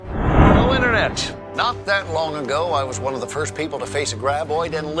met. Not that long ago, I was one of the first people to face a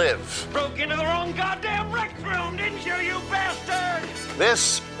graboid and live. Broke into the wrong goddamn rec room, didn't you, you bastard?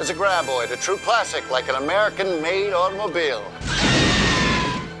 This is a graboid, a true classic, like an American-made automobile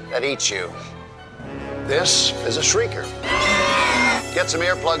that eats you. This is a shrieker. Get some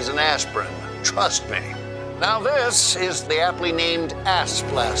earplugs and aspirin. Trust me. Now this is the aptly named Ass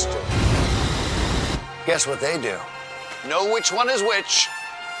Blaster. Guess what they do? Know which one is which.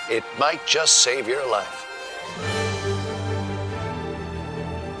 It might just save your life.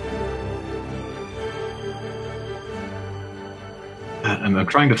 I'm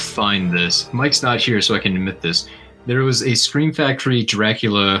trying to find this. Mike's not here, so I can admit this. There was a Scream Factory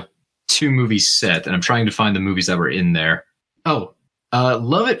Dracula 2 movie set, and I'm trying to find the movies that were in there. Oh,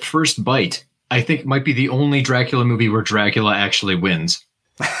 Love at First Bite, I think might be the only Dracula movie where Dracula actually wins.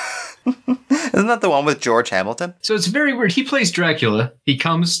 Isn't that the one with George Hamilton? So it's very weird. He plays Dracula. He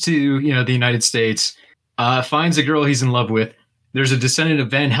comes to, the United States, finds a girl he's in love with. There's a descendant of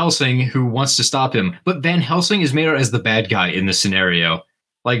Van Helsing who wants to stop him. But Van Helsing is made out as the bad guy in this scenario.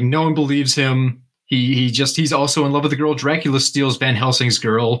 Like, no one believes him. He's also in love with the girl. Dracula steals Van Helsing's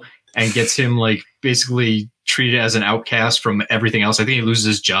girl and gets him, like, basically treated as an outcast from everything else. I think he loses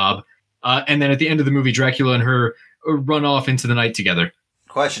his job. And then at the end of the movie, Dracula and her run off into the night together.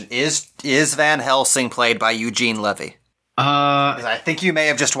 Question, is Van Helsing played by Eugene Levy? Because I think you may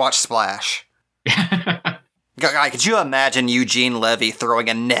have just watched Splash. Could you imagine Eugene Levy throwing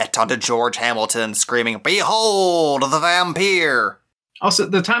a net onto George Hamilton, screaming, "Behold the vampire"? Also,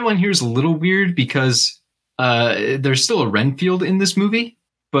 the timeline here is a little weird because there's still a Renfield in this movie,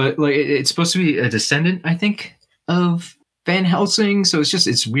 but like it's supposed to be a descendant, I think, of Van Helsing. So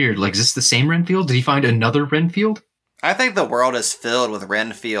it's weird. Like, is this the same Renfield? Did he find another Renfield? I think the world is filled with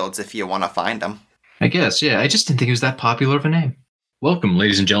Renfields if you want to find them. I guess, yeah. I just didn't think it was that popular of a name. Welcome,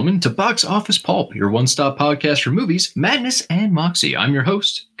 ladies and gentlemen, to Box Office Pulp, your one-stop podcast for movies, madness, and moxie. I'm your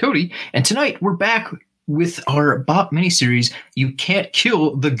host, Cody, and tonight we're back with our Bop miniseries, You Can't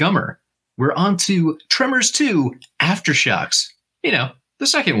Kill the Gummer. We're on to Tremors 2, Aftershocks. The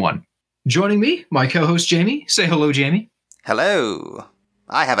second one. Joining me, my co-host Jamie. Say hello, Jamie. Hello.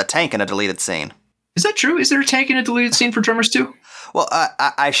 I have a tank in a deleted scene. Is that true? Is there a tank in a deleted scene for Tremors 2? Well,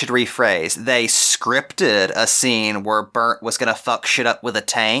 I should rephrase. They scripted a scene where Burnt was going to fuck shit up with a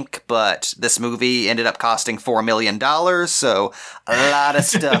tank, but this movie ended up costing $4 million, so a lot of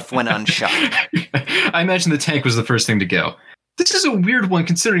stuff went unshot. I imagine the tank was the first thing to go. This is a weird one,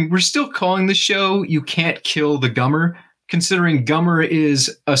 considering we're still calling the show You Can't Kill the Gummer, considering Gummer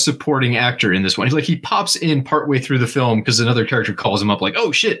is a supporting actor in this one. Like, he pops in partway through the film because another character calls him up like,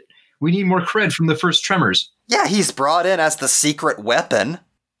 oh shit, we need more cred from the first Tremors. Yeah, he's brought in as the secret weapon.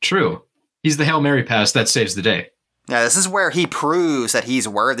 True. He's the Hail Mary pass that saves the day. Yeah, this is where he proves that he's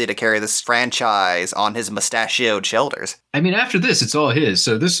worthy to carry this franchise on his mustachioed shoulders. I mean, after this, it's all his.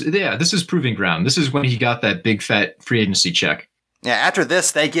 So this is proving ground. This is when he got that big fat free agency check. Yeah, after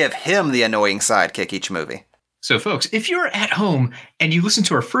this, they give him the annoying sidekick each movie. So folks, if you're at home and you listened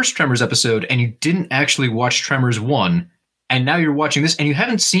to our first Tremors episode and you didn't actually watch Tremors 1, and now you're watching this and you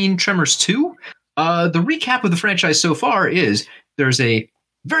haven't seen Tremors 2, the recap of the franchise so far is there's a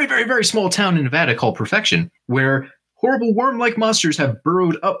very, very, very small town in Nevada called Perfection where horrible worm-like monsters have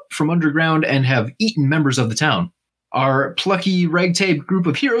burrowed up from underground and have eaten members of the town. Our plucky ragtag group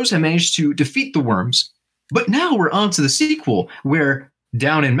of heroes have managed to defeat the worms. But now we're on to the sequel where,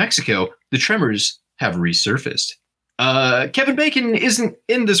 down in Mexico, the Tremors have resurfaced. Kevin Bacon isn't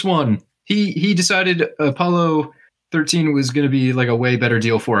in this one. He decided Apollo 13 was going to be like a way better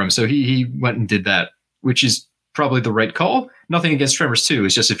deal for him. So he went and did that, which is probably the right call. Nothing against Tremors 2.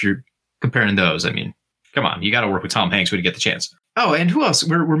 It's just if you're comparing those, I mean, come on, you got to work with Tom Hanks when you get the chance. Oh, and who else?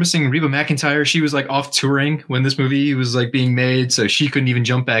 We're missing Reba McEntire. She was like off touring when this movie was like being made, so she couldn't even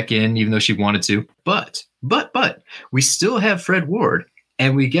jump back in, even though she wanted to. But we still have Fred Ward,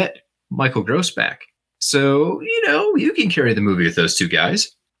 and we get Michael Gross back. So, you can carry the movie with those two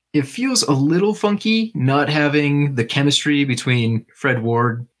guys. It feels a little funky not having the chemistry between Fred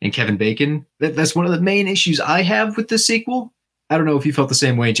Ward and Kevin Bacon. That's one of the main issues I have with this sequel. I don't know if you felt the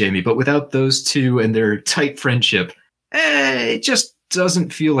same way, Jamie, but without those two and their tight friendship, it just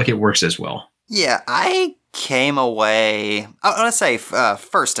doesn't feel like it works as well. Yeah, I came away, I want to say,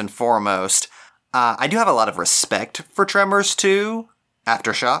 first and foremost, I do have a lot of respect for Tremors 2,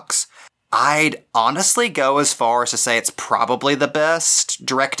 Aftershocks. I'd honestly go as far as to say it's probably the best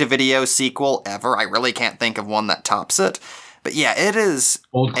direct-to-video sequel ever. I really can't think of one that tops it. But yeah, it is...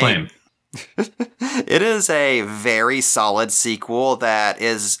 Bold claim. It is a very solid sequel that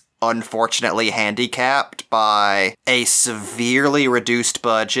is unfortunately handicapped by a severely reduced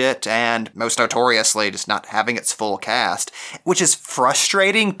budget and, most notoriously, just not having its full cast, which is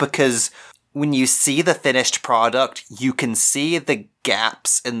frustrating because when you see the finished product, you can see the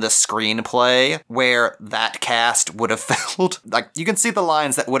gaps in the screenplay where that cast would have filled. Like, you can see the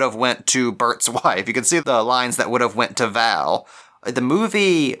lines that would have went to Bert's wife. You can see the lines that would have went to Val. The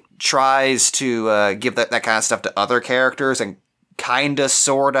movie tries to give that kind of stuff to other characters and kinda,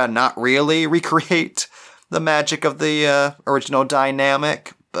 sorta, not really recreate the magic of the original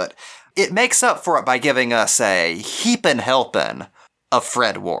dynamic, but it makes up for it by giving us a heapin' helpin' of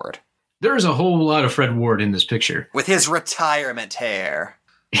Fred Ward. There's a whole lot of Fred Ward in this picture. With his retirement hair.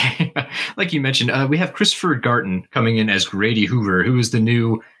 Like you mentioned, we have Christopher Garton coming in as Grady Hoover, who is the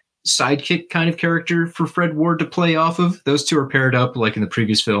new sidekick kind of character for Fred Ward to play off of. Those two are paired up, like in the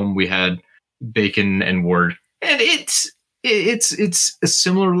previous film we had Bacon and Ward. And it's a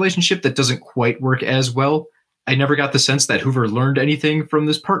similar relationship that doesn't quite work as well. I never got the sense that Hoover learned anything from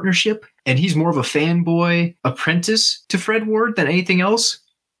this partnership, and he's more of a fanboy apprentice to Fred Ward than anything else.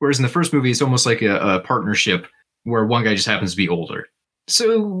 Whereas in the first movie, it's almost like a partnership where one guy just happens to be older.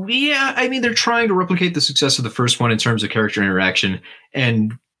 So, yeah, I mean, they're trying to replicate the success of the first one in terms of character interaction,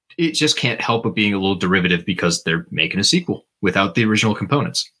 and it just can't help but being a little derivative because they're making a sequel without the original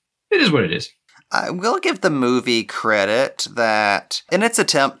components. It is what it is. I will give the movie credit that in its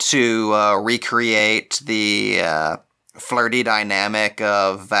attempt to recreate the flirty dynamic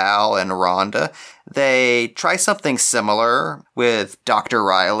of Val and Rhonda, they try something similar with Dr.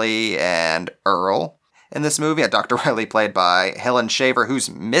 Riley and Earl in this movie. Dr. Riley played by Helen Shaver, who's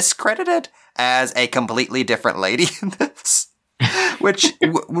miscredited as a completely different lady in this. Which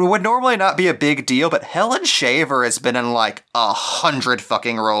would normally not be a big deal, but Helen Shaver has been in like 100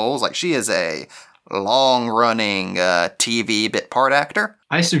 fucking roles. Like, she is a long-running TV bit part actor.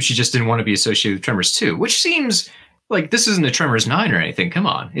 I assume she just didn't want to be associated with Tremors 2, which seems like this isn't a Tremors 9 or anything. Come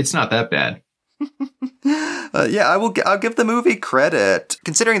on, it's not that bad. Yeah, I'll give the movie credit.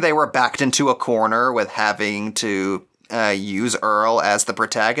 Considering they were backed into a corner with having to use Earl as the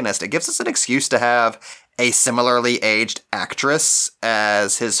protagonist, it gives us an excuse to have a similarly aged actress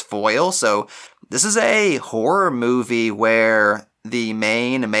as his foil. So this is a horror movie where the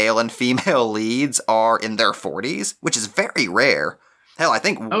main male and female leads are in their 40s, which is very rare. Hell, I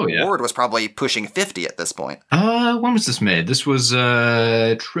think Ward was probably pushing 50 at this point. When was this made? This was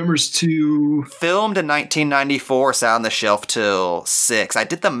Tremors 2. Filmed in 1994, sat on the shelf till 6. I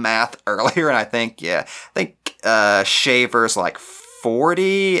did the math earlier, and I think Shaver's like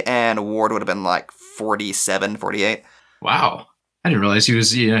 40, and Ward would have been like 47, 48. Wow. I didn't realize he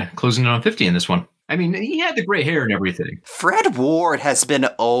was closing in on 50 in this one. I mean, he had the gray hair and everything. Fred Ward has been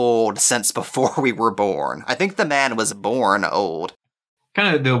old since before we were born. I think the man was born old.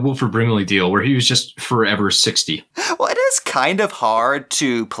 Kind of the Wilford Brimley deal, where he was just forever 60. Well, it is kind of hard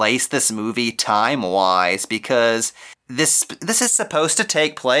to place this movie time-wise, because this is supposed to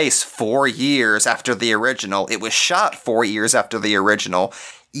take place 4 years after the original. It was shot 4 years after the original.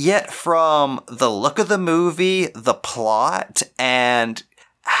 Yet from the look of the movie, the plot, and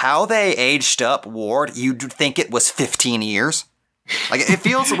how they aged up Ward, you'd think it was 15 years. Like, it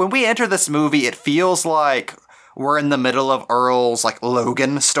feels, when we enter this movie, it feels like we're in the middle of Earl's, like,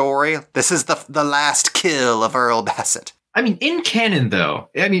 Logan story. This is the last kill of Earl Bassett. I mean, in canon, though,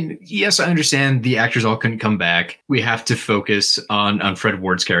 I mean, yes, I understand the actors all couldn't come back. We have to focus on Fred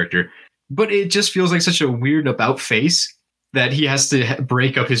Ward's character. But it just feels like such a weird about-face that he has to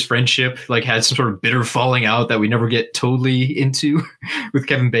break up his friendship, like had some sort of bitter falling out that we never get totally into with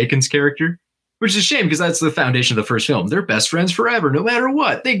Kevin Bacon's character. Which is a shame, because that's the foundation of the first film. They're best friends forever, no matter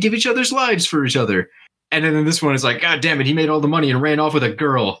what. They give each other's lives for each other. And then this one is like, God damn it, he made all the money and ran off with a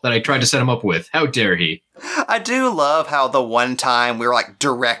girl that I tried to set him up with. How dare he? I do love how the one time we were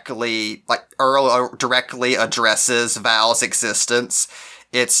Earl directly addresses Val's existence.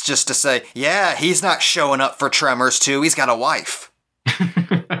 It's just to say, yeah, he's not showing up for Tremors 2, he's got a wife.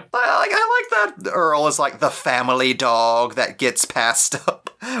 I like that Earl is like the family dog that gets passed up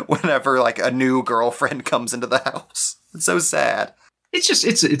whenever like a new girlfriend comes into the house. It's so sad.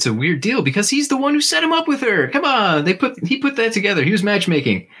 It's a weird deal because he's the one who set him up with her. Come on, he put that together. He was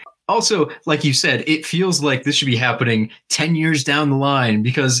matchmaking. Also, like you said, it feels like this should be happening 10 years down the line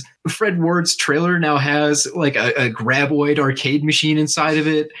because Fred Ward's trailer now has like a Graboid arcade machine inside of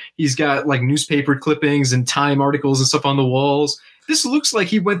it. He's got like newspaper clippings and Time articles and stuff on the walls. This looks like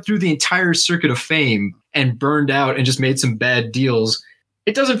he went through the entire circuit of fame and burned out and just made some bad deals.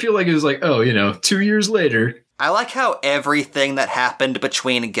 It doesn't feel like it was like, 2 years later. I like how everything that happened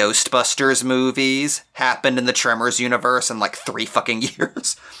between Ghostbusters movies happened in the Tremors universe in like 3 fucking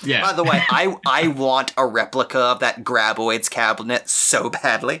years. Yeah. By the way, I want a replica of that Graboids cabinet so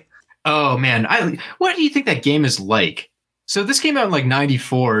badly. Oh man, what do you think that game is like? So this came out in like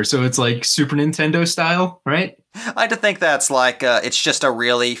 94, so it's like Super Nintendo style, right? I like to think that's like, it's just a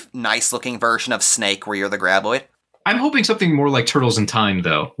really nice looking version of Snake where you're the Graboid. I'm hoping something more like Turtles in Time,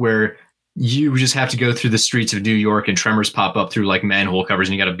 though, where you just have to go through the streets of New York and Tremors pop up through like manhole covers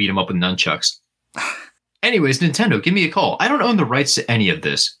and you got to beat them up with nunchucks. Anyways, Nintendo, give me a call. I don't own the rights to any of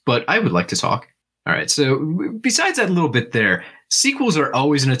this, but I would like to talk. All right, so besides that little bit there, sequels are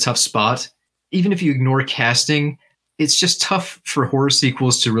always in a tough spot. Even if you ignore casting, it's just tough for horror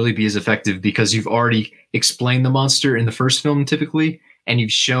sequels to really be as effective because you've already explained the monster in the first film typically, and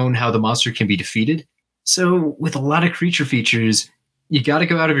you've shown how the monster can be defeated. So with a lot of creature features, you got to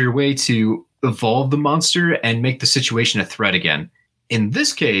go out of your way to evolve the monster and make the situation a threat again. In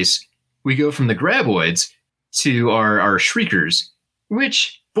this case, we go from the Graboids to our Shriekers,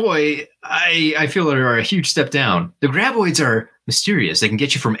 which, boy, I feel are a huge step down. The Graboids are mysterious. They can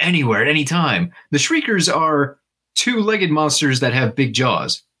get you from anywhere at any time. The Shriekers are 2-legged monsters that have big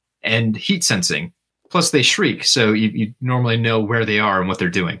jaws and heat sensing. Plus, they shriek, so you normally know where they are and what they're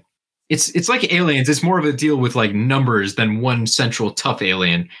doing. It's like Aliens. It's more of a deal with like numbers than one central tough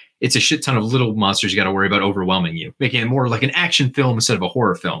alien. It's a shit ton of little monsters you got to worry about overwhelming you, making it more like an action film instead of a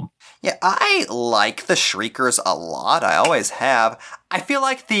horror film. Yeah, I like the Shriekers a lot. I always have. I feel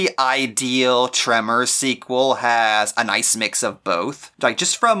like the ideal Tremors sequel has a nice mix of both. Like,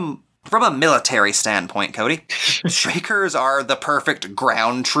 just from a military standpoint, Cody, Shriekers are the perfect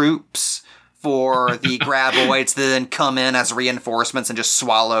ground troops for the Graboids to then come in as reinforcements and just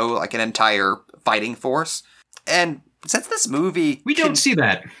swallow like an entire fighting force. And since this movie... We don't see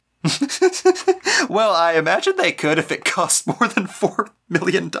that. Well, I imagine they could if it cost more than $4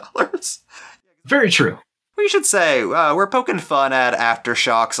 million. Very true. We should say we're poking fun at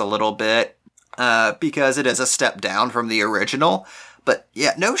Aftershocks a little bit because it is a step down from the original. But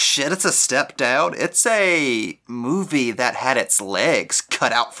yeah, no shit, it's a step down. It's a movie that had its legs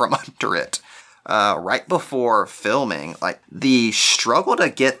cut out from under it right before filming. Like, the struggle to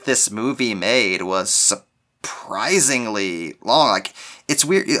get this movie made was surprisingly long. Like, it's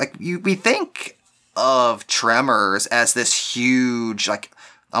weird. Like, we think of Tremors as this huge, like,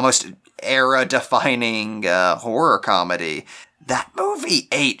 almost era-defining horror comedy. That movie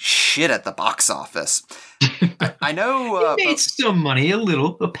ate shit at the box office. I know... it made some money,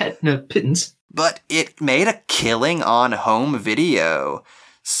 a pittance. But it made a killing on home video.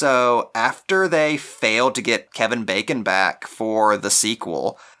 So after they failed to get Kevin Bacon back for the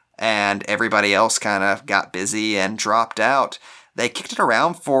sequel, and everybody else kind of got busy and dropped out, they kicked it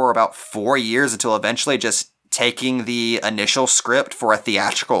around for about 4 years until eventually just taking the initial script for a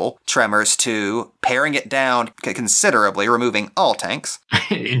theatrical Tremors 2, paring it down considerably, removing all tanks.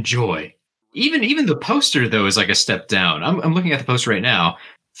 Enjoy. Even the poster, though, is like a step down. I'm looking at the poster right now.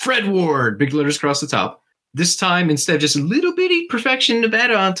 Fred Ward, big letters across the top. This time, instead of just a little bitty Perfection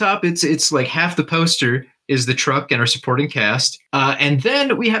Nevada on top, it's like half the poster is the truck and our supporting cast. And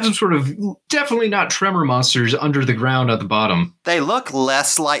then we have some sort of definitely not Tremor monsters under the ground at the bottom. They look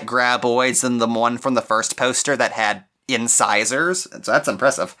less like Graboids than the one from the first poster that had incisors. So that's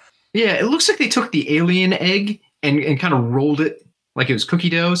impressive. Yeah, it looks like they took the alien egg and kind of rolled it like it was cookie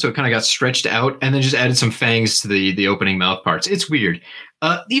dough, so it kind of got stretched out, and then just added some fangs to the opening mouth parts. It's weird.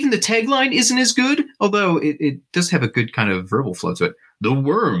 Even the tagline isn't as good, although it does have a good kind of verbal flow to it. The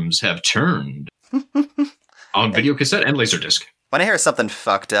worms have turned. On video cassette and Laserdisc. When I hear something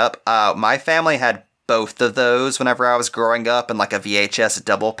fucked up, my family had both of those whenever I was growing up in like a VHS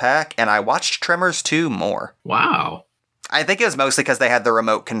double pack, and I watched Tremors 2 more. Wow. I think it was mostly because they had the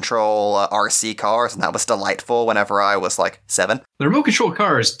remote control RC cars, and that was delightful whenever I was like 7. The remote control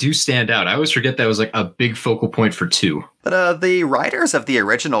cars do stand out. I always forget that was like a big focal point for 2. But the writers of the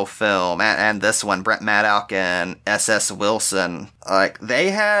original film and this one, Brent Maddock and S.S. Wilson, like,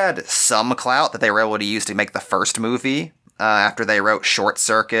 they had some clout that they were able to use to make the first movie after they wrote Short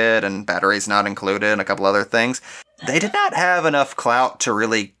Circuit and Batteries Not Included and a couple other things. They did not have enough clout to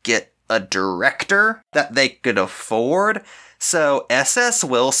really get a director that they could afford, so S.S.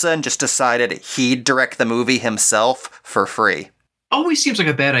 Wilson just decided he'd direct the movie himself for free. Always seems like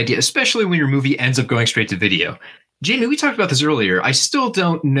a bad idea, especially when your movie ends up going straight to video. Jamie, we talked about this earlier. I still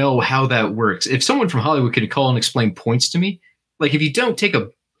don't know how that works. If someone from Hollywood could call and explain points to me, like if you don't take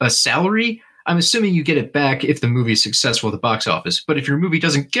a salary, I'm assuming you get it back if the movie is successful at the box office. But if your movie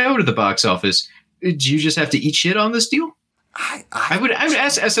doesn't go to the box office, do you just have to eat shit on this deal? I would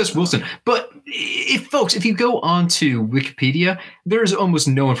ask SS Wilson, but if you go onto Wikipedia, there's almost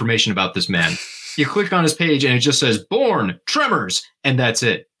no information about this man. You click on his page and it just says "born Tremors," and that's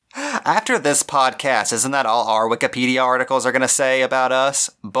it. After this podcast, isn't that all our Wikipedia articles are going to say about us?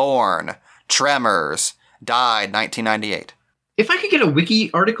 Born, Tremors, died 1998. If I could get a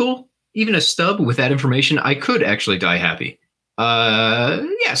wiki article, even a stub with that information, I could actually die happy.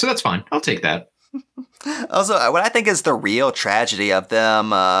 Yeah, so that's fine. I'll take that. Also, what I think is the real tragedy of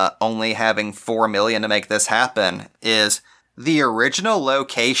them only having $4 million to make this happen is the original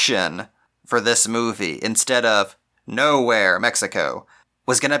location for this movie, instead of nowhere, Mexico,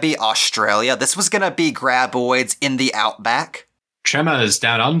 was going to be Australia. This was going to be Graboids in the outback. Tremors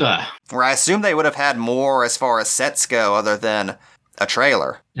Down Under. Where I assume they would have had more as far as sets go other than a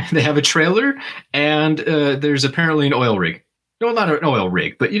trailer. They have a trailer, and there's apparently an oil rig. No, not an oil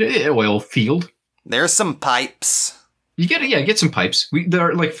rig, but oil field. There's some pipes. You get some pipes.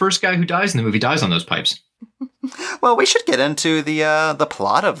 The first guy who dies in the movie dies on those pipes. Well, we should get into the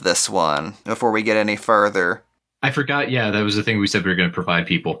plot of this one before we get any further. I forgot, yeah, that was the thing we said we were going to provide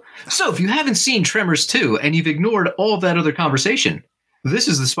people. So if you haven't seen Tremors 2 and you've ignored all of that other conversation, this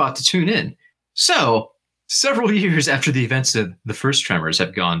is the spot to tune in. So, several years after the events of the first Tremors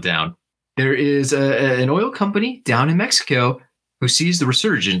have gone down, there is an oil company down in Mexico who sees the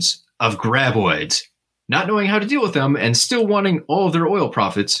resurgence of Graboids. Not knowing how to deal with them and still wanting all of their oil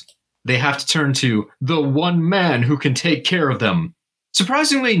profits, they have to turn to the one man who can take care of them.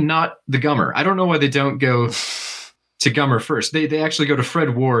 Surprisingly, not the Gummer. I don't know why they don't go to Gummer first. They actually go to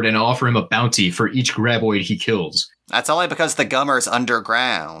Fred Ward and offer him a bounty for each Graboid he kills. That's only because the Gummer's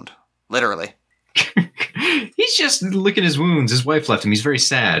underground. Literally. He's just licking his wounds. His wife left him. He's very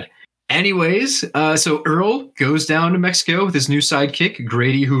sad. Anyways, so Earl goes down to Mexico with his new sidekick,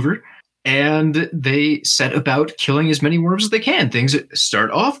 Grady Hoover, and they set about killing as many worms as they can. Things start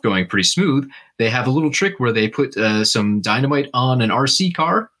off going pretty smooth. They have a little trick where they put some dynamite on an RC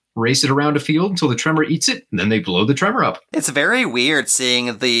car, race it around a field until the Tremor eats it, and then they blow the Tremor up. It's very weird seeing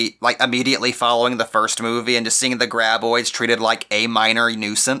immediately following the first movie and just seeing the Graboids treated like a minor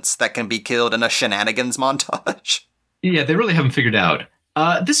nuisance that can be killed in a shenanigans montage. Yeah, they really haven't figured out.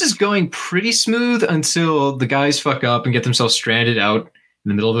 This is going pretty smooth until the guys fuck up and get themselves stranded out in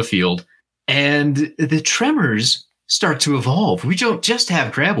the middle of a field. And the Tremors start to evolve. We don't just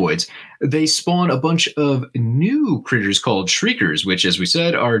have Graboids. They spawn a bunch of new critters called Shriekers, which, as we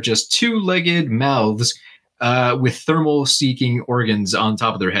said, are just two-legged mouths with thermal-seeking organs on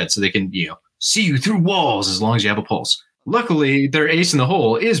top of their heads, so they can, see you through walls as long as you have a pulse. Luckily, their ace in the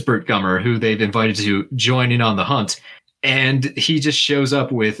hole is Burt Gummer, who they've invited to join in on the hunt. And he just shows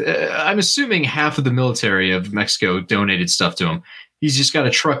up with, I'm assuming half of the military of Mexico donated stuff to him. He's just got a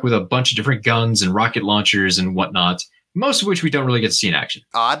truck with a bunch of different guns and rocket launchers and whatnot, most of which we don't really get to see in action.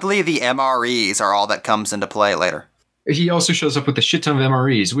 Oddly, the MREs are all that comes into play later. He also shows up with a shit ton of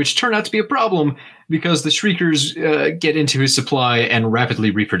MREs, which turn out to be a problem because the Shriekers get into his supply and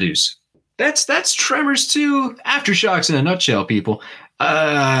rapidly reproduce. That's Tremors 2 Aftershocks in a nutshell, people.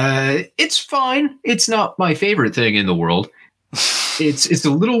 It's fine. It's not my favorite thing in the world. It's a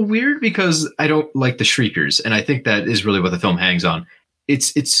little weird because I don't like the Shriekers, and I think that is really what the film hangs on.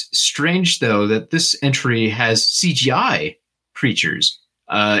 It's strange, though, that this entry has CGI creatures.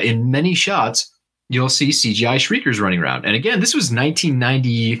 In many shots, you'll see CGI Shriekers running around. And again, this was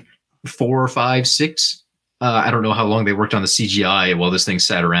 1994, 5, 6. I don't know how long they worked on the CGI while this thing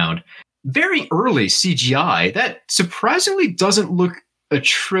sat around. Very early CGI that surprisingly doesn't look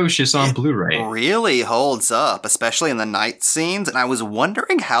atrocious on Blu-ray. It really holds up, especially in the night scenes, and I was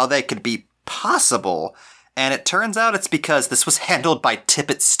wondering how they could be possible. And it turns out it's because this was handled by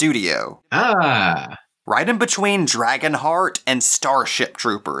Tippett Studio. Ah. Right in between Dragonheart and Starship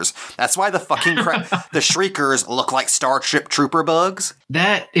Troopers. That's why the fucking the Shriekers look like Starship Trooper bugs.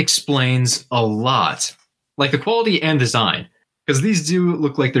 That explains a lot. Like the quality and design. Because these do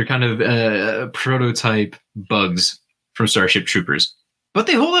look like they're kind of prototype bugs from Starship Troopers. But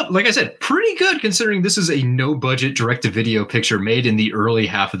they hold up, like I said, pretty good considering this is a no-budget direct-to-video picture made in the early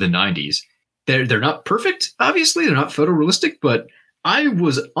half of the 90s. They're not perfect, obviously. They're not photorealistic, but I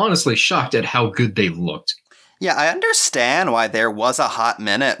was honestly shocked at how good they looked. Yeah, I understand why there was a hot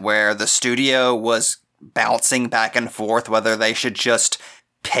minute where the studio was bouncing back and forth whether they should just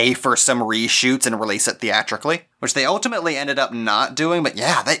pay for some reshoots and release it theatrically, which they ultimately ended up not doing, but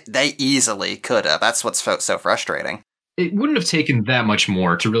yeah, they easily could have. That's what's so frustrating. It wouldn't have taken that much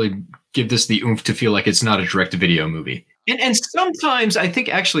more to really give this the oomph to feel like it's not a direct-to-video movie. And sometimes I think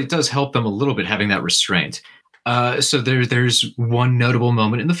actually it does help them a little bit having that restraint. So there's one notable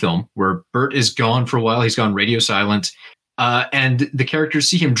moment in the film where Burt is gone for a while. He's gone radio silent. And the characters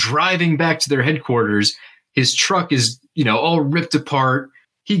see him driving back to their headquarters. His truck is, all ripped apart.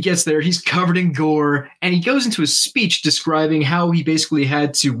 He gets there, he's covered in gore, and he goes into a speech describing how he basically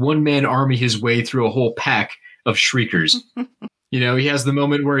had to one-man army his way through a whole pack of Shriekers. He has the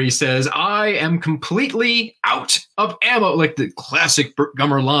moment where he says, "I am completely out of ammo," like the classic Burt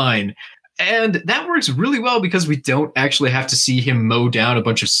Gummer line. And that works really well because we don't actually have to see him mow down a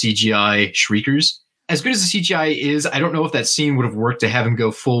bunch of CGI Shriekers. As good as the CGI is, I don't know if that scene would have worked to have him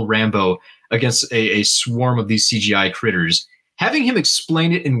go full Rambo against a swarm of these CGI critters. Having him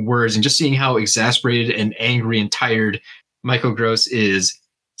explain it in words and just seeing how exasperated and angry and tired Michael Gross is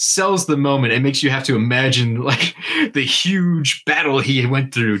sells the moment and makes you have to imagine like the huge battle he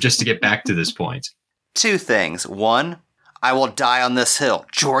went through just to get back to this point. Two things. One, I will die on this hill.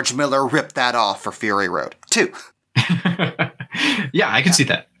 George Miller ripped that off for Fury Road. Two. Yeah, I can see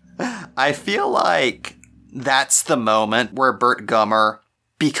that. I feel like that's the moment where Burt Gummer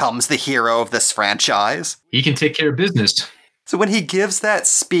becomes the hero of this franchise. He can take care of business. So when he gives that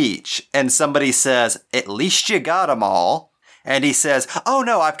speech and somebody says, "At least you got them all," and he says, "Oh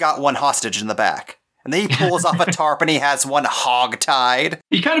no, I've got one hostage in the back." And then he pulls off a tarp and he has one hog-tied.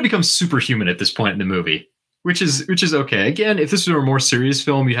 He kind of becomes superhuman at this point in the movie, which is okay. Again, if this were a more serious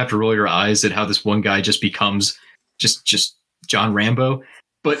film, you'd have to roll your eyes at how this one guy just becomes just John Rambo.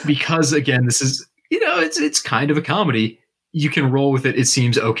 But because, again, this is, it's kind of a comedy, you can roll with it. It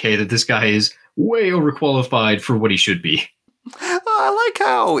seems okay that this guy is way overqualified for what he should be. I like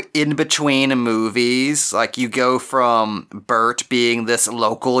how in between movies, like you go from Burt being this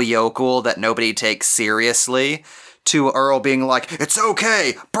local yokel that nobody takes seriously to Earl being like, "It's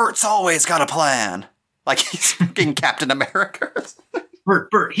okay, Burt's always got a plan." Like he's fucking Captain America.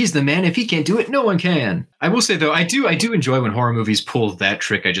 Burt, he's the man. If he can't do it, no one can. I will say, though, I do enjoy when horror movies pull that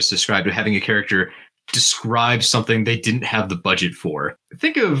trick I just described of having a character describe something they didn't have the budget for.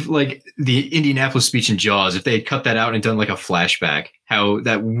 Think of like the Indianapolis speech in Jaws. If they had cut that out and done like a flashback, how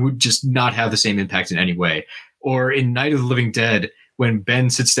that would just not have the same impact in any way. Or in Night of the Living Dead, when Ben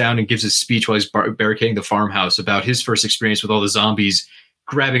sits down and gives his speech while he's barricading the farmhouse about his first experience with all the zombies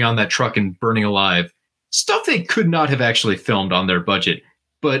grabbing on that truck and burning alive. Stuff they could not have actually filmed on their budget.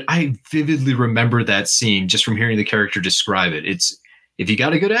 But I vividly remember that scene just from hearing the character describe it. If you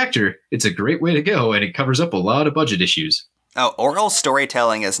got a good actor, it's a great way to go, and it covers up a lot of budget issues. Oh, oral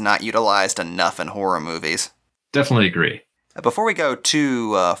storytelling is not utilized enough in horror movies. Definitely agree. Before we go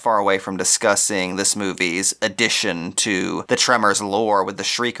too far away from discussing this movie's addition to the Tremors lore with the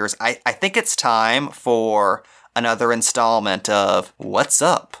Shriekers, I think it's time for another installment of What's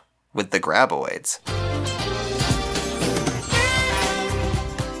Up with the Graboids.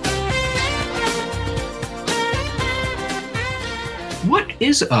 What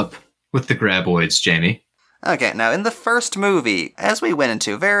is up with the Graboids, Jamie? Okay, now in the first movie, as we went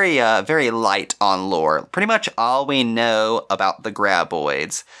into, very light on lore. Pretty much all we know about the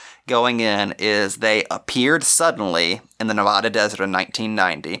Graboids going in is they appeared suddenly in the Nevada desert in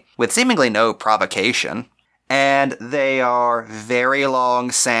 1990 with seemingly no provocation. And they are very long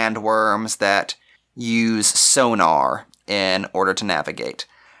sandworms that use sonar in order to navigate.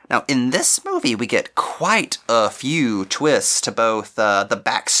 Now, in this movie, we get quite a few twists to both the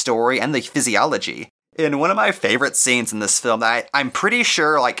backstory and the physiology. In one of my favorite scenes in this film that I'm pretty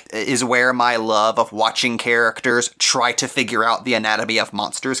sure is where my love of watching characters try to figure out the anatomy of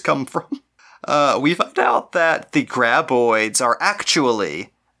monsters come from. We find out that the Graboids are actually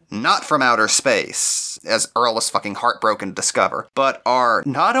not from outer space, as Earl is fucking heartbroken to discover, but are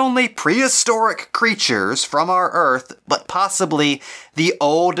not only prehistoric creatures from our Earth, but possibly the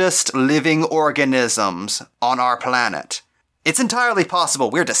oldest living organisms on our planet. It's entirely possible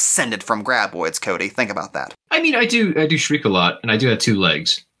we're descended from Graboids, Cody. Think about that. I mean, I do shriek a lot, and I do have 2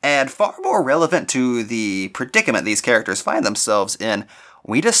 legs. And far more relevant to the predicament these characters find themselves in,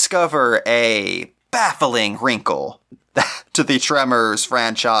 we discover a baffling wrinkle to the Tremors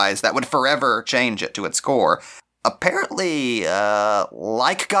franchise that would forever change it to its core. Apparently,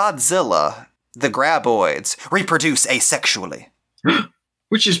 like Godzilla, the Graboids reproduce asexually.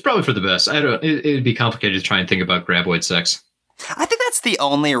 Which is probably for the best. It'd be complicated to try and think about Graboid sex. I think that's the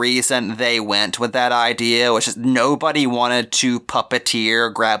only reason they went with that idea, which is nobody wanted to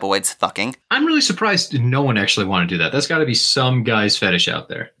puppeteer Graboids fucking. I'm really surprised no one actually wanted to do that. That's got to be some guy's fetish out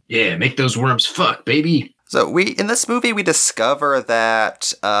there. Yeah, make those worms fuck, baby. So in this movie, we discover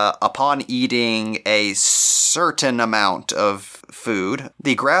that upon eating a certain amount of food,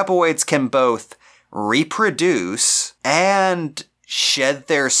 the Graboids can both reproduce and shed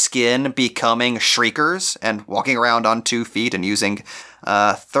their skin, becoming Shriekers and walking around on 2 feet and using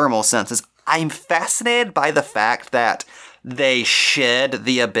thermal senses. I'm fascinated by the fact that they shed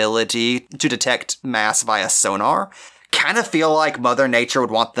the ability to detect mass via sonar. Kind of feel like Mother Nature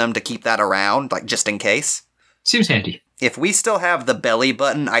would want them to keep that around, like just in case. Seems handy. If we still have the belly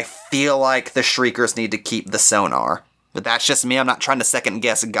button, I feel like the Shriekers need to keep the sonar. But that's just me. I'm not trying to second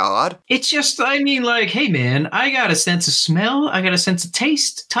guess God. It's just, I mean, like, hey, man, I got a sense of smell. I got a sense of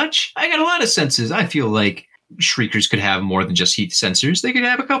taste, touch. I got a lot of senses. I feel like Shriekers could have more than just heat sensors. They could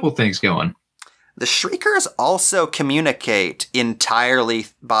have a couple things going. The Shriekers also communicate entirely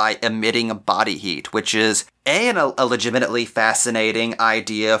by emitting body heat, which is a legitimately fascinating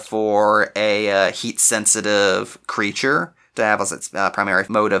idea for a heat-sensitive creature to have as its primary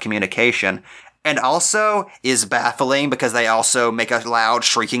mode of communication. And also is baffling because they also make a loud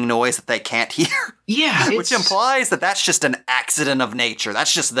shrieking noise that they can't hear. Yeah. Which implies that that's just an accident of nature.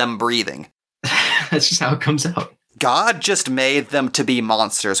 That's just them breathing. That's just how it comes out. God just made them to be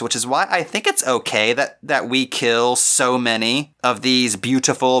monsters, which is why I think it's okay that we kill so many of these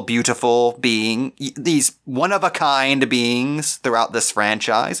beautiful, beautiful these one-of-a-kind beings throughout this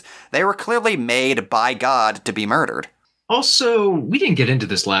franchise. They were clearly made by God to be murdered. Also, we didn't get into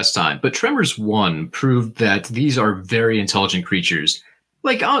this last time, but Tremors 1 proved that these are very intelligent creatures.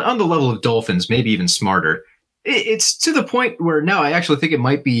 Like, on the level of dolphins, maybe even smarter. It's to the point where now I actually think it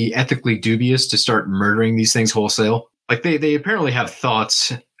might be ethically dubious to start murdering these things wholesale. Like, they apparently have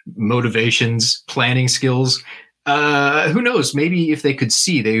thoughts, motivations, planning skills. Who knows? Maybe if they could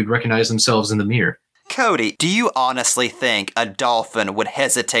see, they would recognize themselves in the mirror. Cody, do you honestly think a dolphin would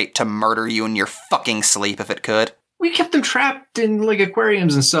hesitate to murder you in your fucking sleep if it could? We kept them trapped in, like,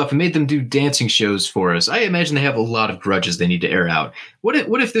 aquariums and stuff and made them do dancing shows for us. I imagine they have a lot of grudges they need to air out. What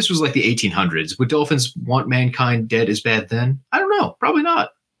if this was like the 1800s? Would dolphins want mankind dead as bad then? I don't know. Probably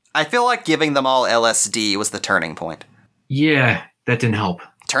not. I feel like giving them all LSD was the turning point. Yeah, that didn't help.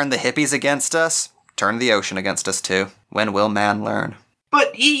 Turn the hippies against us, turn the ocean against us too. When will man learn?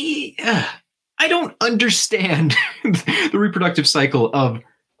 But I don't understand the reproductive cycle of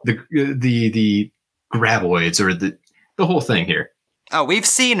the graboids or the whole thing here. Oh, we've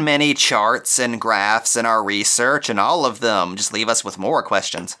seen many charts and graphs in our research, and all of them just leave us with more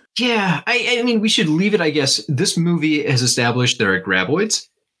questions. Yeah, I mean, we should leave it, I guess. This movie has established there are graboids,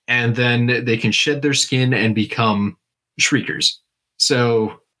 and then they can shed their skin and become Shriekers.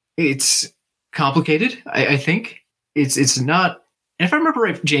 So it's complicated, I think. It's not... And if I remember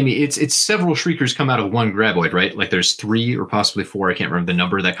right, Jamie, it's several Shriekers come out of one graboid, right? Like there's 3 or possibly 4. I can't remember the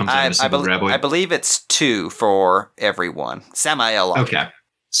number that comes out of a single graboid. I believe it's 2 for everyone. Samael. Okay.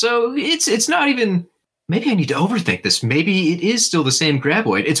 So it's not even... Maybe I need to overthink this. Maybe it is still the same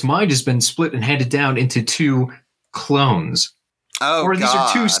graboid. Its mind has been split and handed down into 2 clones. Oh, or these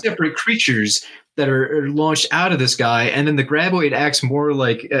God. are 2 separate creatures that are launched out of this guy, and then the graboid acts more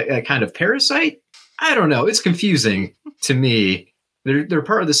like a kind of parasite? I don't know. It's confusing to me. They're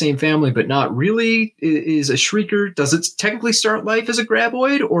part of the same family, but not really. Is a Shrieker, does it technically start life as a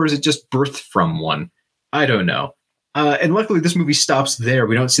graboid, or is it just birthed from one? I don't know. And luckily, this movie stops there.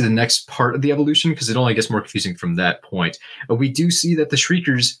 We don't see the next part of the evolution, because it only gets more confusing from that point. But we do see that the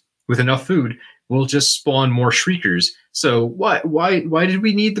Shriekers, with enough food, will just spawn more Shriekers. So why did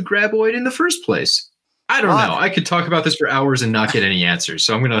we need the graboid in the first place? I don't know. I could talk about this for hours and not get any answers,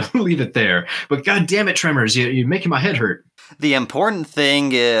 so I'm going to leave it there. But god damn it, Tremors, you're making my head hurt. The important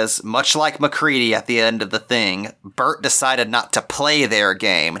thing is, much like McCready at the end of the thing, Bert decided not to play their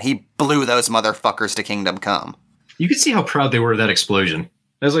game, and he blew those motherfuckers to Kingdom Come. You could see how proud they were of that explosion.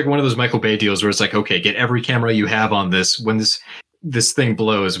 That was like one of those Michael Bay deals where it's like, okay, get every camera you have on this. When this thing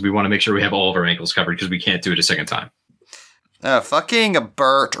blows, we want to make sure we have all of our angles covered because we can't do it a second time. Fucking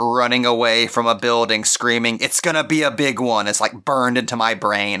Bert running away from a building screaming, "It's gonna be a big one," is like burned into my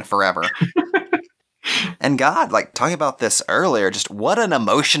brain forever. And God, like talking about this earlier, just what an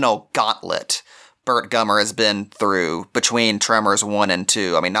emotional gauntlet Bert Gummer has been through between Tremors 1 and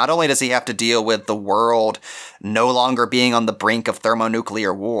 2. I mean, not only does he have to deal with the world no longer being on the brink of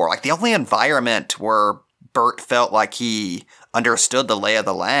thermonuclear war, like the only environment where Bert felt like he understood the lay of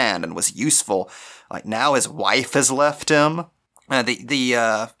the land and was useful, like now his wife has left him.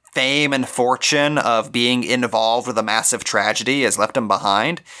 The fame and fortune of being involved with a massive tragedy has left him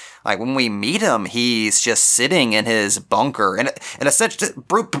behind. Like when we meet him, he's just sitting in his bunker, and in a sense,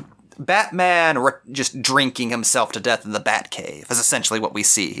 Batman just drinking himself to death in the Batcave is essentially what we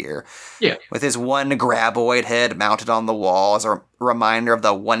see here. Yeah, with his one graboid head mounted on the wall as a reminder of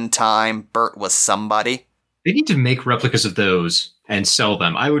the one time Bert was somebody. They need to make replicas of those and sell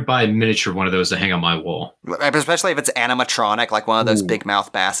them. I would buy a miniature one of those to hang on my wall. Especially if it's animatronic, like one of those big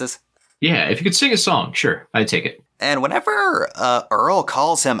mouth basses. Yeah, if you could sing a song, sure, I'd take it. And whenever Earl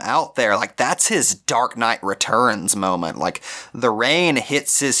calls him out there, like, that's his Dark Knight Returns moment. Like, the rain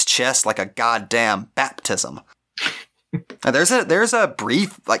hits his chest like a goddamn baptism. And there's a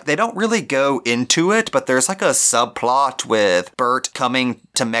brief, like, they don't really go into it, but there's like a subplot with Burt coming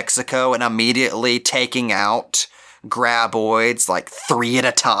to Mexico and immediately taking out graboids, like, 3 at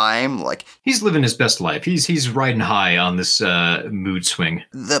a time. Like, he's living his best life. He's riding high on this mood swing.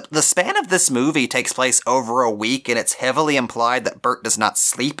 The span of this movie takes place over a week, and it's heavily implied that Burt does not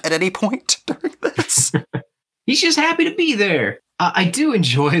sleep at any point during this. He's just happy to be there. I do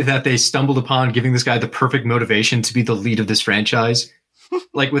enjoy that they stumbled upon giving this guy the perfect motivation to be the lead of this franchise.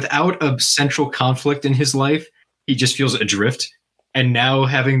 Like, without a central conflict in his life, he just feels adrift. And now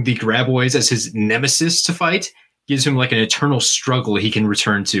having the graboids as his nemesis to fight gives him like an eternal struggle he can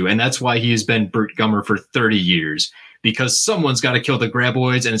return to. And that's why he has been Burt Gummer for 30 years. Because someone's got to kill the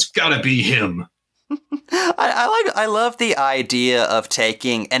graboids, and it's got to be him. I love the idea of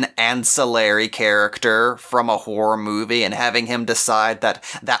taking an ancillary character from a horror movie and having him decide that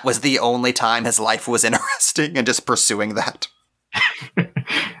that was the only time his life was interesting and just pursuing that.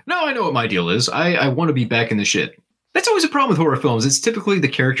 No, I know what my deal is. I want to be back in the shit. That's always a problem with horror films. It's typically the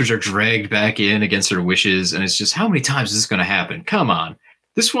characters are dragged back in against their wishes, and it's just, how many times is this going to happen? Come on.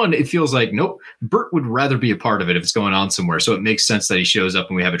 This one, it feels like, nope, Burt would rather be a part of it if it's going on somewhere, so it makes sense that he shows up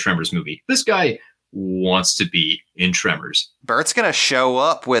when we have a Tremors movie. This guy wants to be in Tremors. Burt's gonna show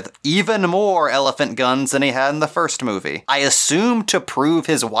up with even more elephant guns than he had in the first movie. I assume to prove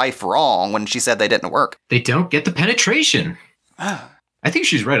his wife wrong when she said they didn't work. They don't get the penetration. I think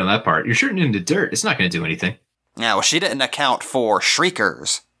she's right on that part. You're shooting into dirt. It's not going to do anything. Yeah, well, she didn't account for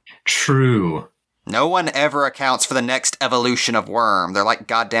shriekers. True. No one ever accounts for the next evolution of worm. They're like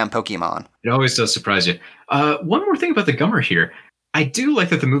goddamn Pokemon. It always does surprise you. One more thing about the Gummer here. I do like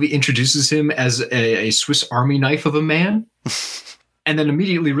that the movie introduces him as a Swiss Army knife of a man, and then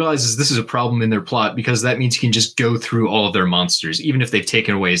immediately realizes this is a problem in their plot because that means he can just go through all of their monsters, even if they've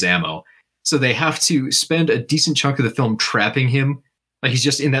taken away his ammo. So they have to spend a decent chunk of the film trapping him. Like, he's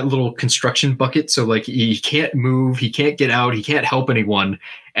just in that little construction bucket, so like he can't move, he can't get out, he can't help anyone,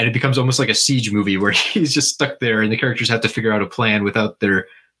 and it becomes almost like a siege movie where he's just stuck there and the characters have to figure out a plan without their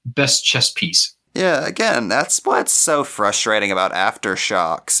best chess piece. Yeah, again, that's what's so frustrating about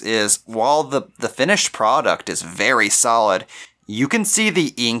Aftershocks is while the finished product is very solid, you can see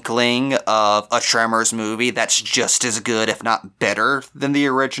the inkling of a Tremors movie that's just as good, if not better, than the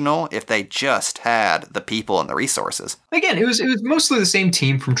original if they just had the people and the resources. Again, it was mostly the same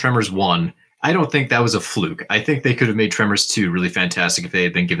team from Tremors 1. I don't think that was a fluke. I think they could have made Tremors 2 really fantastic if they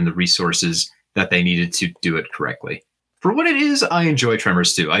had been given the resources that they needed to do it correctly. For what it is, I enjoy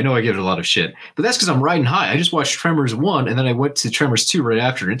Tremors 2. I know I give it a lot of shit, but that's because I'm riding high. I just watched Tremors 1, and then I went to Tremors 2 right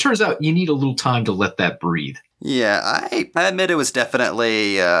after. And it turns out you need a little time to let that breathe. Yeah, I admit it was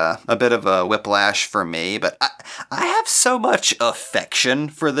definitely a bit of a whiplash for me, but I have so much affection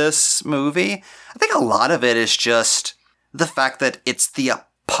for this movie. I think a lot of it is just the fact that it's the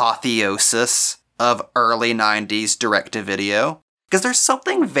apotheosis of early 90s direct-to-video. Because there's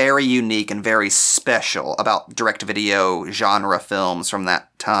something very unique and very special about direct-to-video genre films from that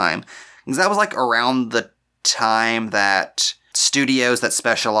time. Because that was like around the time that studios that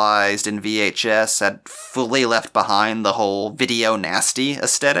specialized in VHS had fully left behind the whole video nasty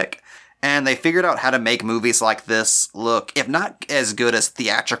aesthetic. And they figured out how to make movies like this look, if not as good as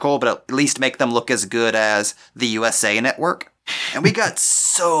theatrical, but at least make them look as good as the USA Network. And we got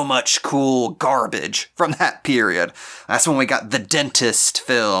so much cool garbage from that period. That's when we got the Dentist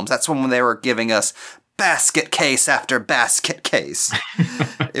films. That's when they were giving us basket case after basket case.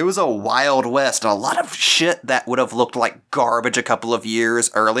 It was a Wild West, and a lot of shit that would have looked like garbage a couple of years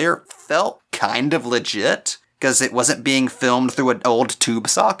earlier felt kind of legit, because it wasn't being filmed through an old tube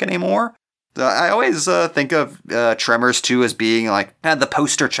sock anymore. I always think of Tremors 2 as being like the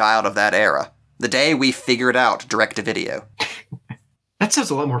poster child of that era. The day we figured out direct-to-video. That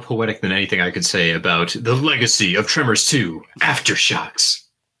sounds a lot more poetic than anything I could say about the legacy of Tremors 2, Aftershocks.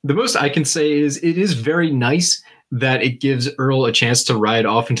 The most I can say is it is very nice that it gives Earl a chance to ride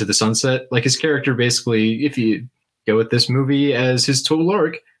off into the sunset. Like, his character basically, if you go with this movie as his total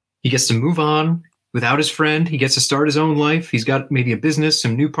arc, he gets to move on without his friend. He gets to start his own life. He's got maybe a business,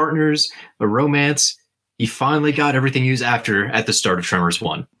 some new partners, a romance. He finally got everything he was after at the start of Tremors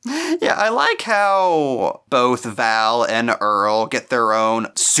 1. Yeah, I like how both Val and Earl get their own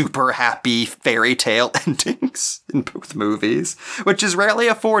super happy fairy tale endings in both movies, which is rarely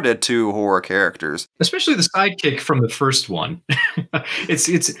afforded to horror characters. Especially the sidekick from the first one.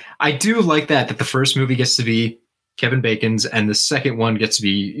 I do like that the first movie gets to be Kevin Bacon's and the second one gets to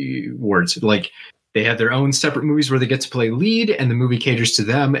be Ward's. Like, They have their own separate movies where they get to play lead, and the movie caters to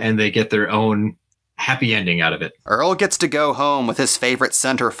them, and they get their own happy ending out of it. Earl gets to go home with his favorite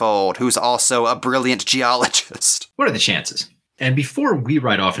centerfold, who's also a brilliant geologist. What are the chances? And before we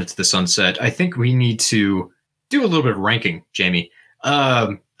ride off into the sunset, I think we need to do a little bit of ranking, Jamie.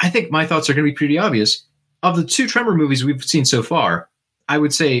 I think my thoughts are going to be pretty obvious. Of the 2 Tremor movies we've seen so far, I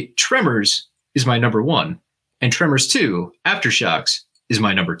would say Tremors is my number 1, and Tremors 2, Aftershocks, is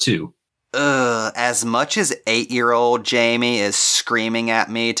my number 2. As much as 8-year-old Jamie is screaming at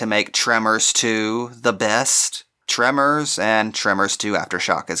me to make Tremors 2 the best, Tremors and Tremors 2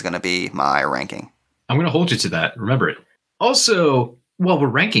 Aftershock is going to be my ranking. I'm going to hold you to that. Remember it. Also, while we're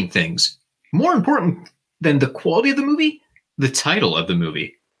ranking things, more important than the quality of the movie, the title of the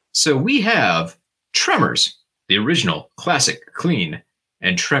movie. So we have Tremors, the original, classic, clean,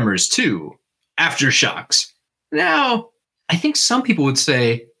 and Tremors 2, Aftershocks. Now, I think some people would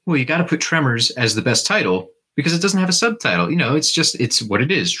say, well, you got to put Tremors as the best title because it doesn't have a subtitle. You know, it's what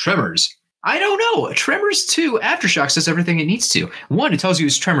it is, Tremors. I don't know. Tremors 2 Aftershocks does everything it needs to. 1, it tells you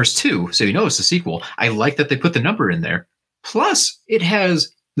it's Tremors 2, so you know it's the sequel. I like that they put the number in there. Plus, it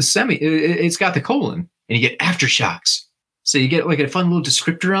has the it's got the colon, and you get Aftershocks. So you get like a fun little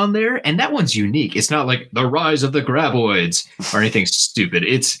descriptor on there, and that one's unique. It's not like The Rise of the Graboids or anything stupid.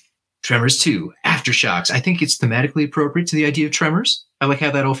 It's Tremors 2, Aftershocks. I think it's thematically appropriate to the idea of Tremors. I like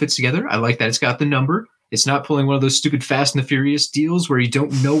how that all fits together. I like that it's got the number. It's not pulling one of those stupid Fast and the Furious deals where you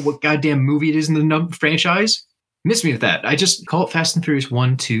don't know what goddamn movie it is in the franchise. Miss me with that. I just call it Fast and the Furious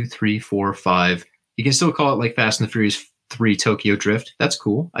 1, 2, 3, 4, 5. You can still call it like Fast and the Furious 3 Tokyo Drift. That's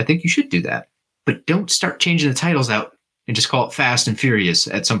cool. I think you should do that. But don't start changing the titles out and just call it Fast and Furious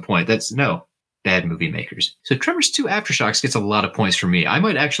at some point. No. Bad movie makers. So Tremors 2 Aftershocks gets a lot of points from me. I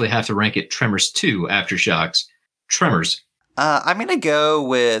might actually have to rank it Tremors 2 Aftershocks. Tremors. I'm going to go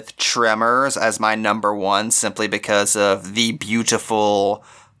with Tremors as my number 1 simply because of the beautiful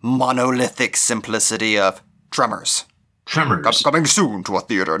monolithic simplicity of Tremors. Tremors. Coming soon to a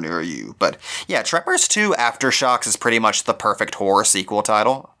theater near you. But yeah, Tremors 2 Aftershocks is pretty much the perfect horror sequel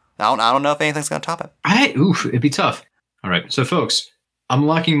title. I don't know if anything's going to top it. It'd be tough. All right, so folks, I'm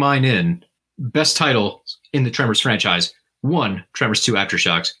locking mine in. Best title in the Tremors franchise. 1, Tremors 2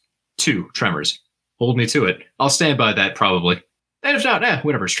 Aftershocks. 2, Tremors. Hold me to it. I'll stand by that probably. And if not,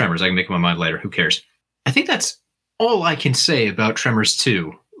 whatever, it's Tremors. I can make up my mind later. Who cares? I think that's all I can say about Tremors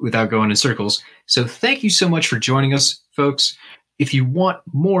 2 without going in circles. So thank you so much for joining us, folks. If you want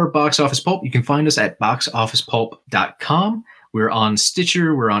more Box Office Pulp, you can find us at boxofficepulp.com. We're on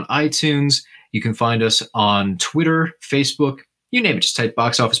Stitcher. We're on iTunes. You can find us on Twitter, Facebook. You name it. Just type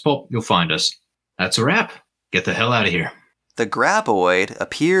Box Office Pulp. You'll find us. That's a wrap. Get the hell out of here. The graboid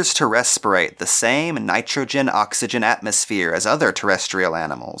appears to respirate the same nitrogen-oxygen atmosphere as other terrestrial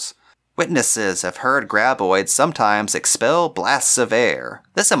animals. Witnesses have heard graboids sometimes expel blasts of air.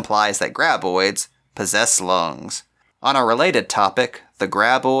 This implies that graboids possess lungs. On a related topic, the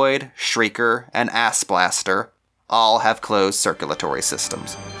graboid, shrieker, and ass blaster all have closed circulatory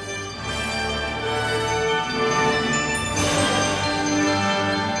systems.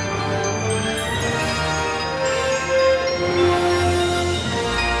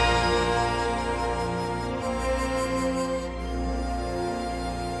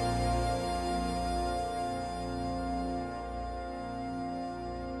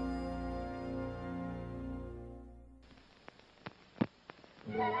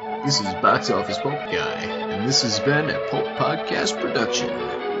 This is Box Office Pulp Guy, and this has been a Pulp Podcast production.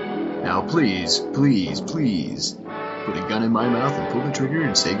 Now please, please, please, put a gun in my mouth and pull the trigger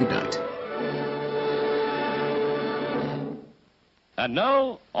and say goodnight. And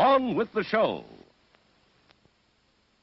now, on with the show.